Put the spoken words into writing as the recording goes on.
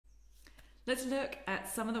Let's look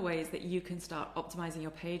at some of the ways that you can start optimizing your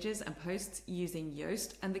pages and posts using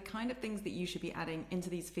Yoast and the kind of things that you should be adding into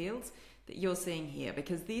these fields that you're seeing here,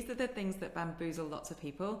 because these are the things that bamboozle lots of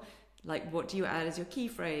people. Like, what do you add as your key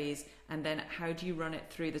phrase, and then how do you run it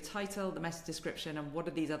through the title, the meta description, and what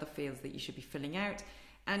are these other fields that you should be filling out,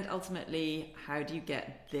 and ultimately how do you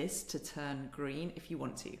get this to turn green if you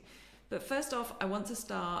want to. But first off, I want to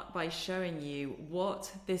start by showing you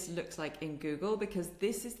what this looks like in Google, because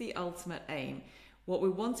this is the ultimate aim. What we're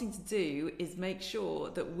wanting to do is make sure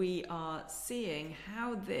that we are seeing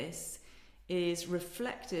how this is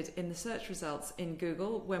reflected in the search results in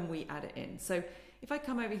Google when we add it in. So if I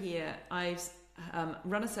come over here, I've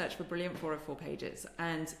run a search for Brilliant 404 pages,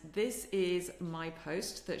 and this is my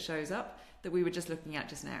post that shows up that we were just looking at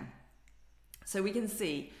just now. So we can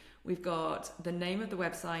see we've got the name of the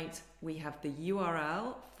website, we have the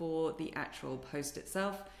URL for the actual post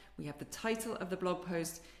itself, we have the title of the blog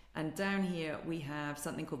post, and down here we have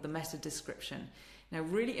something called the meta description. Now,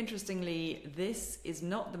 really interestingly, this is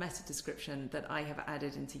not the meta description that I have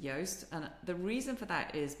added into Yoast, and the reason for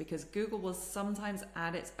that is because Google will sometimes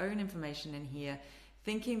add its own information in here,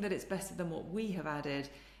 thinking that it's better than what we have added,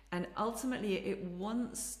 and ultimately it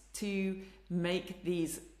wants to make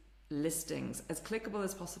these listings as clickable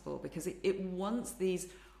as possible, because it wants these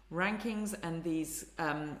rankings and these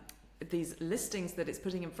listings that it's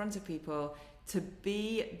putting in front of people to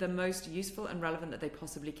be the most useful and relevant that they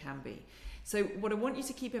possibly can be. So what I want you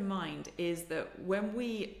to keep in mind is that when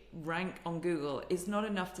we rank on Google, it's not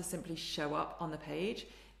enough to simply show up on the page.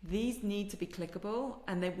 These need to be clickable,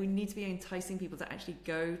 and then we need to be enticing people to actually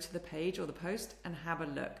go to the page or the post and have a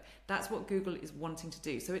look. That's what Google is wanting to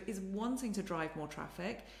do. So it is wanting to drive more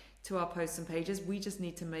traffic to our posts and pages. We just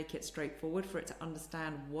need to make it straightforward for it to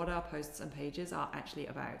understand what our posts and pages are actually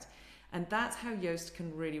about. And that's how Yoast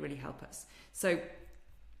can really, really help us. So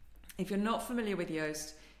if you're not familiar with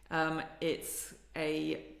Yoast, it's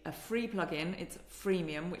a free plugin. It's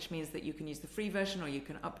freemium, which means that you can use the free version or you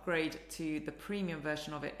can upgrade to the premium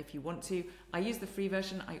version of it if you want to. I use the free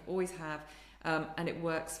version, I always have, and it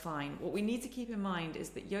works fine. What we need to keep in mind is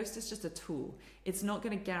that Yoast is just a tool. It's not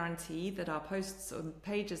going to guarantee that our posts or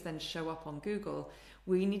pages then show up on Google.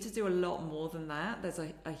 We need to do a lot more than that. There's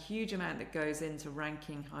a huge amount that goes into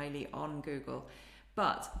ranking highly on Google.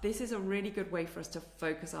 But this is a really good way for us to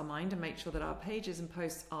focus our mind and make sure that our pages and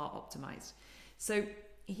posts are optimized. So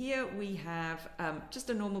here we have just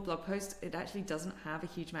a normal blog post. It actually doesn't have a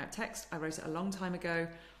huge amount of text. I wrote it a long time ago,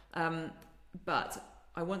 but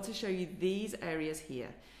I want to show you these areas here.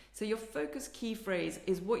 So your focus key phrase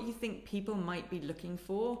is what you think people might be looking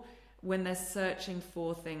for when they're searching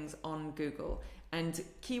for things on Google. And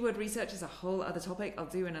keyword research is a whole other topic I'll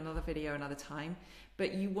do in another video another time.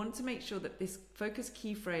 But you want to make sure that this focus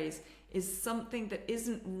key phrase is something that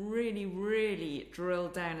isn't really, really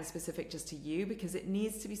drilled down and specific just to you, because it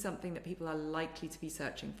needs to be something that people are likely to be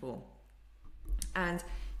searching for. And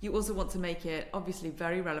you also want to make it obviously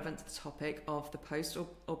very relevant to the topic of the post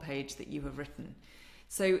or page that you have written.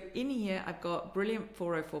 So in here, I've got Brilliant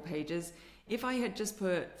 404 pages. If I had just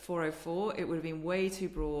put 404, it would have been way too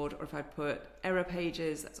broad, or if I put error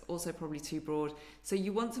pages, that's also probably too broad. So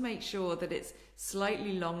you want to make sure that it's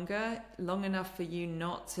slightly longer, long enough for you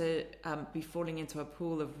not to be falling into a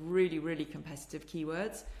pool of really, really competitive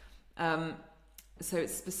keywords. So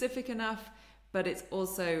it's specific enough, but it's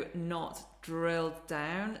also not drilled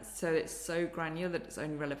down, so it's so granular that it's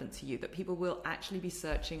only relevant to you, that people will actually be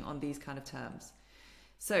searching on these kind of terms.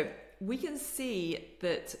 So we can see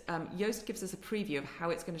that Yoast gives us a preview of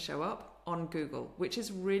how it's going to show up on Google, which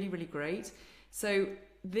is really, really great. So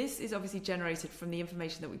this is obviously generated from the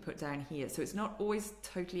information that we put down here. So it's not always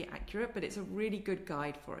totally accurate, but it's a really good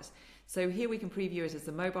guide for us. So here we can preview it as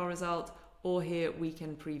the mobile result, or here we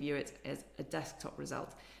can preview it as a desktop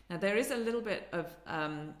result. Now there is a little bit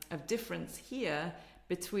of difference here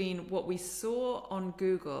between what we saw on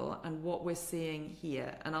Google and what we're seeing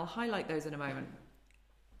here, and I'll highlight those in a moment.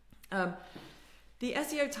 The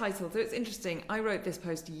SEO title, so it's interesting, I wrote this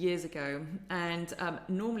post years ago, and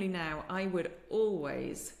normally now I would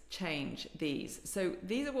always change these. So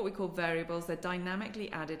these are what we call variables. They're dynamically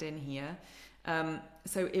added in here.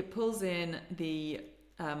 So it pulls in the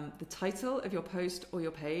title of your post or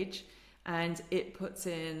your page, and it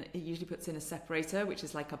usually puts in a separator, which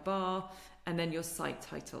is like a bar, and then your site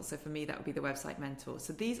title. So for me, that would be the website mentor.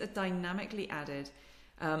 So these are dynamically added.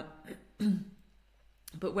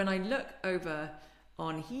 But when I look over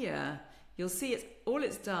on here, you'll see all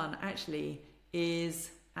it's done actually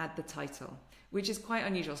is add the title, which is quite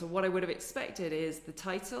unusual. So what I would have expected is the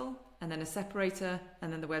title and then a separator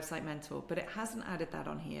and then the website mentor, but it hasn't added that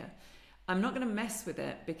on here. I'm not going to mess with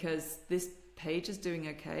it because this page is doing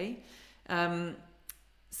okay.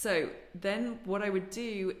 So then what I would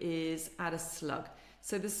do is add a slug.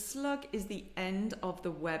 So the slug is the end of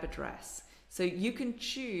the web address. So you can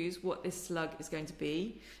choose what this slug is going to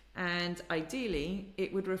be, and ideally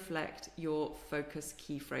it would reflect your focus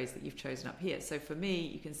key phrase that you've chosen up here. So for me,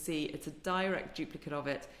 you can see it's a direct duplicate of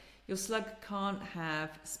it. Your slug can't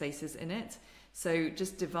have spaces in it, so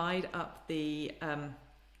just divide up the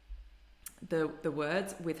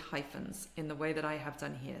words with hyphens in the way that I have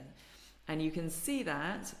done here. And you can see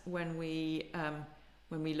that when we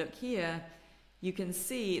look here, you can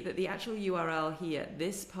see that the actual URL here,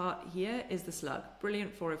 this part here, is the slug.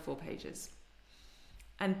 Brilliant 404 pages.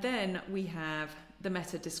 And then we have the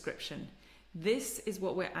meta description. This is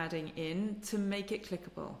what we're adding in to make it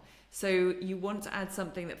clickable. So you want to add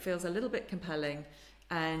something that feels a little bit compelling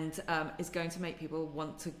and is going to make people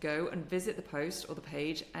want to go and visit the post or the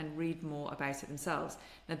page and read more about it themselves.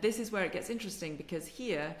 Now this is where it gets interesting, because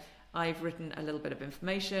here I've written a little bit of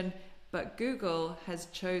information, but Google has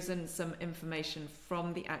chosen some information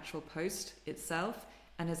from the actual post itself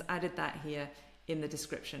and has added that here in the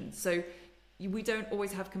description. So we don't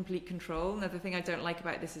always have complete control. Another thing I don't like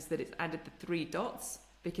about this is that it's added the 3 dots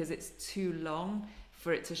because it's too long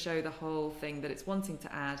for it to show the whole thing that it's wanting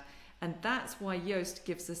to add. And that's why Yoast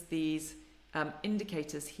gives us these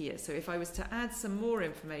indicators here. So if I was to add some more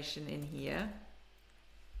information in here,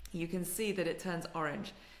 you can see that it turns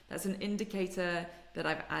orange. That's an indicator that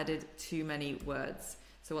I've added too many words.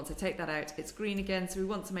 So once I take that out, it's green again. So we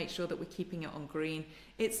want to make sure that we're keeping it on green.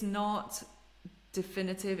 It's not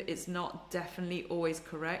definitive. It's not definitely always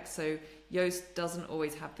correct. So Yoast doesn't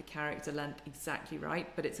always have the character length exactly right,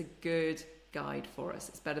 but it's a good guide for us.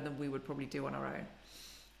 It's better than we would probably do on our own.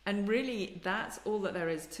 And really, that's all that there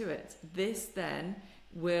is to it. This then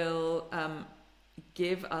will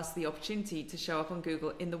give us the opportunity to show up on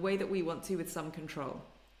Google in the way that we want to, with some control.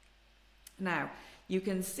 Now, you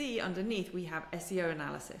can see underneath we have SEO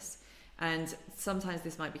analysis, and sometimes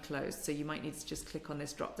this might be closed, so you might need to just click on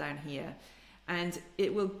this drop down here, and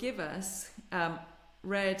it will give us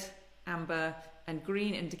red, amber, and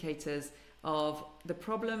green indicators of the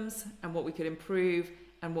problems and what we could improve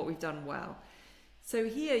and what we've done well. So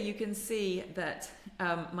here you can see that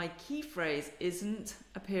my key phrase isn't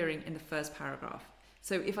appearing in the first paragraph.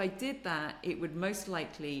 So if I did that, it would most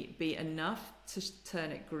likely be enough to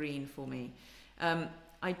turn it green for me.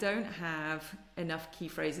 I don't have enough key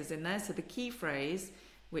phrases in there. So the key phrase,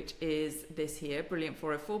 which is this here, brilliant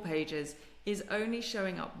 404 pages, is only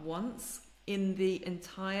showing up once in the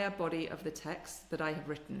entire body of the text that I have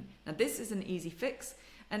written. Now this is an easy fix,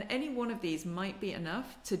 and any one of these might be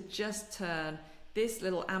enough to just turn this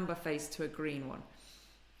little amber face to a green one.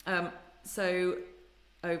 So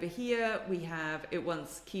over here we have, it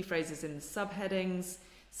wants key phrases in the subheadings.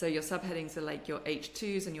 So your subheadings are like your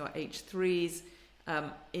H2s and your H3s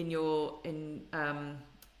in your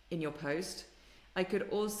post. I could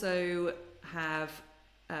also have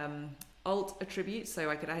alt attributes, so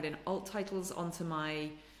I could add in alt titles onto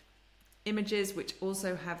my images, which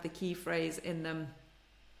also have the key phrase in them.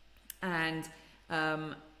 And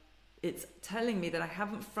it's telling me that I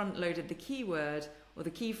haven't front loaded the keyword or the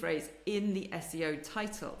key phrase in the SEO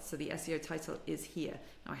title. So the SEO title is here.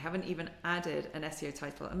 Now I haven't even added an SEO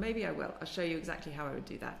title, and maybe I will. I'll show you exactly how I would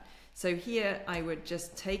do that. So here I would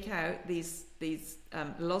just take out these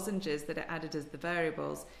lozenges that are added as the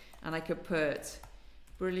variables, and I could put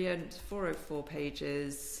brilliant 404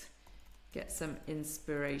 pages, get some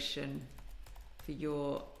inspiration for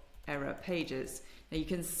your error pages. Now you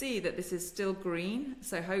can see that this is still green,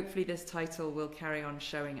 so hopefully this title will carry on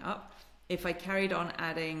showing up. If I carried on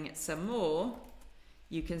adding some more,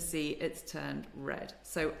 you can see it's turned red.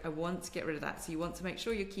 So I want to get rid of that. So you want to make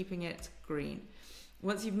sure you're keeping it green.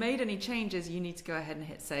 Once you've made any changes, you need to go ahead and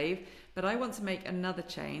hit save. But I want to make another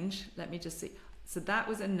change. Let me just see. So that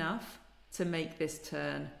was enough to make this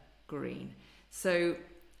turn green. So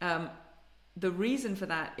the reason for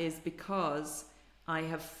that is because I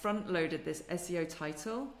have front loaded this SEO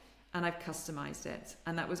title and I've customized it,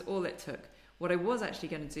 and that was all it took. What I was actually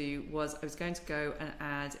going to do was I was going to go and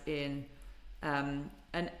add in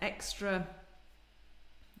an extra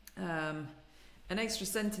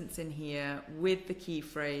sentence in here with the key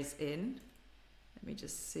phrase in. Let me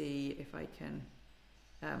just see if I can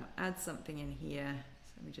add something in here.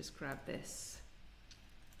 So let me just grab this.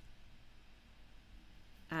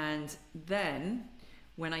 And then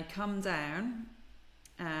when I come down,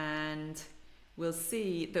 and we'll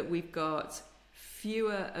see that we've got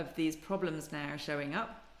fewer of these problems now showing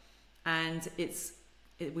up, and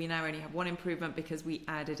we now only have one improvement because we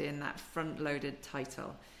added in that front-loaded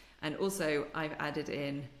title. And also I've added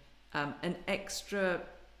in an extra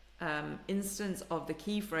instance of the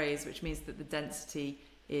key phrase, which means that the density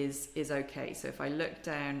is okay. So if I look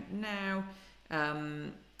down now,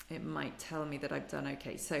 it might tell me that I've done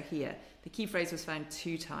okay. So here, the key phrase was found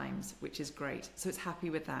 2 times, which is great. So it's happy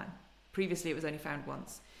with that. Previously, it was only found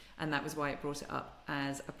once, and that was why it brought it up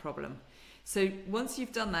as a problem. So once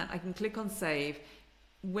you've done that, I can click on save.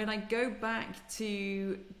 When I go back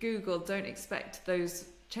to Google, don't expect those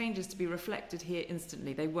changes to be reflected here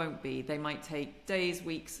instantly. They won't be. They might take days,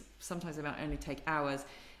 weeks, sometimes they might only take hours.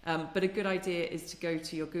 But a good idea is to go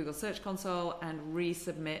to your Google Search Console and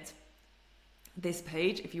resubmit this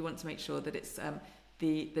page if you want to make sure that it's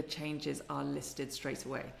the changes are listed straight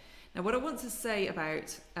away. Now, what I want to say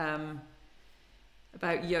about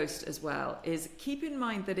Yoast as well is keep in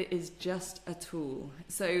mind that it is just a tool.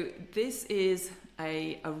 So this is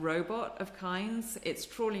a robot of kinds. It's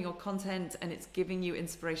trawling your content and it's giving you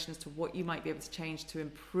inspiration as to what you might be able to change to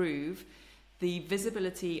improve the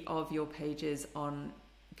visibility of your pages on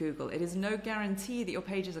Google. It is no guarantee that your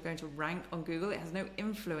pages are going to rank on Google. It has no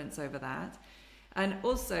influence over that. And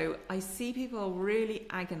also, I see people really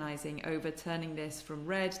agonizing over turning this from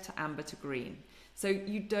red to amber to green. So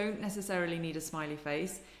you don't necessarily need a smiley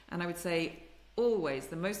face. And I would say always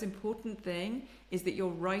the most important thing is that you're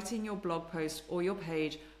writing your blog post or your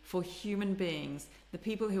page for human beings, the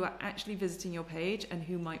people who are actually visiting your page and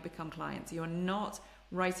who might become clients. You're not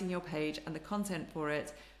writing your page and the content for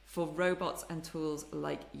it for robots and tools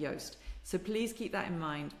like Yoast. So please keep that in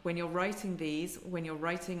mind when you're writing these, when you're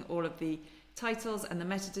writing all of the titles and the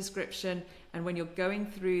meta description, and when you're going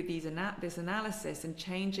through this analysis and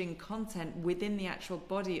changing content within the actual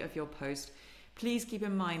body of your post, please keep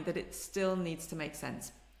in mind that it still needs to make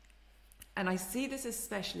sense. And I see this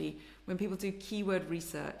especially when people do keyword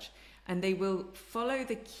research and they will follow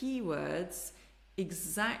the keywords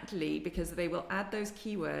exactly because they will add those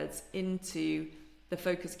keywords into the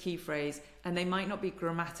focus key phrase and they might not be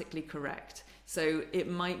grammatically correct. So it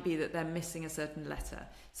might be that they're missing a certain letter.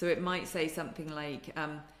 So it might say something like,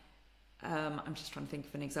 I'm just trying to think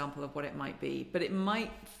of an example of what it might be, but it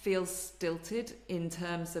might feel stilted in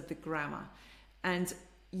terms of the grammar. And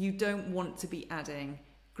you don't want to be adding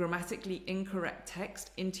grammatically incorrect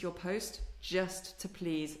text into your post just to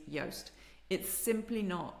please Yoast. It's simply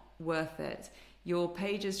not worth it. Your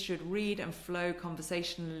pages should read and flow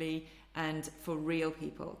conversationally and for real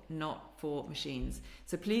people, not for machines.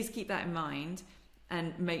 So please keep that in mind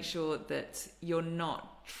and make sure that you're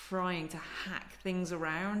not trying to hack things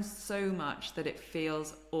around so much that it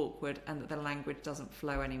feels awkward and that the language doesn't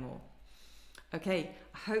flow anymore. Okay,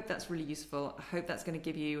 I hope that's really useful. I hope that's going to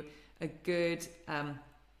give you a good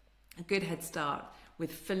head start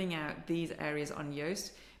with filling out these areas on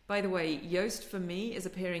Yoast. By the way, Yoast for me is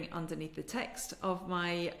appearing underneath the text of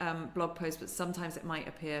my blog post, but sometimes it might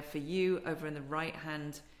appear for you over in the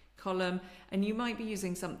right-hand column, and you might be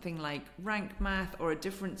using something like Rank Math or a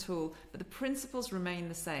different tool, but the principles remain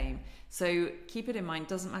the same. So keep it in mind,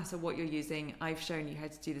 doesn't matter what you're using. I've shown you how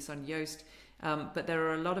to do this on Yoast, but there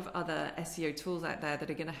are a lot of other SEO tools out there that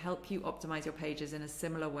are going to help you optimize your pages in a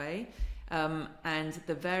similar way, and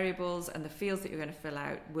the variables and the fields that you're going to fill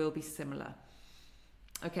out will be similar.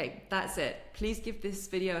 Okay, that's it. Please give this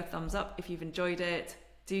video a thumbs up if you've enjoyed it.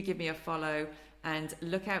 Do give me a follow and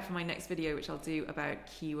look out for my next video, which I'll do about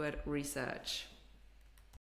keyword research.